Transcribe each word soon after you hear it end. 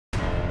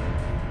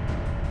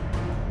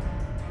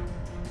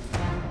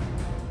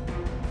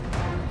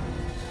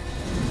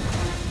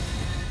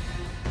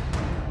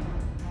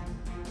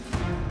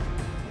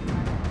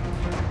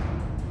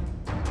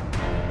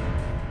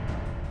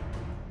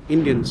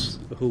Indians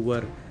who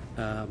were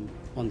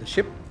on the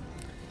ship.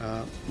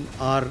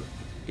 Our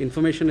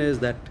information is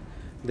that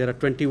there are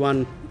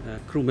 21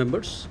 crew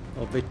members,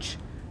 of which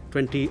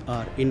 20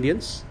 are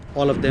Indians.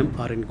 All of them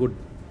are in good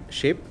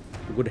shape,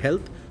 good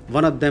health.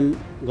 One of them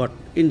got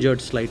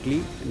injured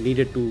slightly,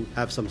 needed to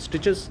have some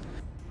stitches.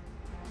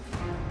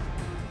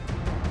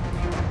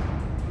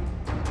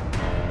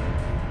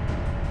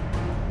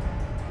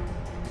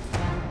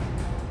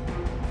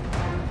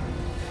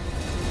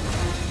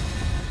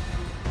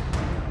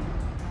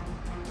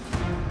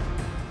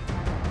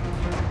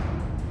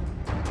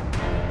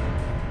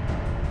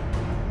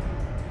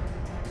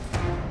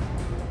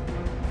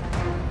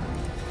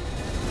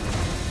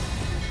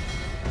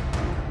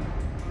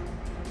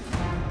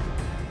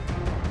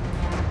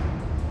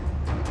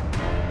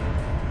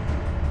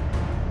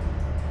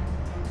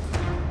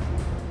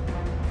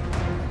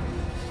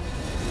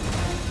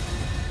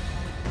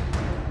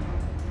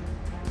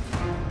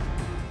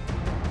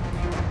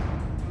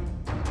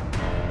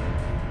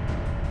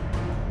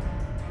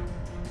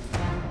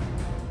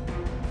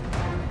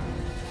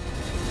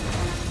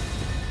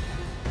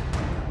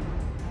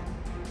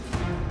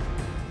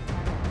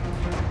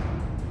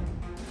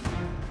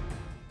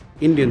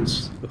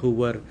 Indians who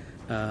were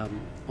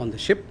on the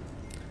ship.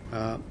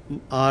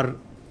 Our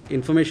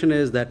information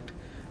is that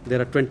there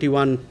are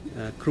 21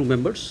 crew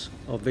members,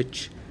 of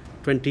which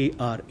 20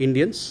 are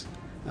Indians.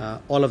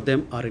 All of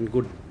them are in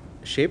good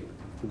shape,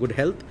 good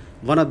health.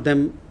 One of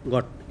them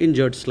got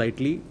injured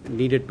slightly,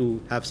 needed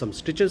to have some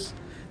stitches.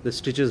 The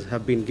stitches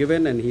have been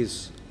given and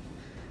he's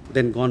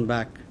then gone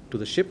back to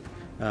the ship.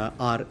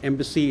 Our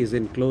embassy is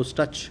in close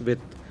touch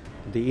with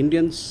the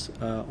Indians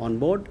on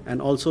board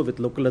and also with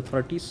local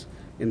authorities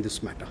in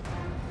this matter.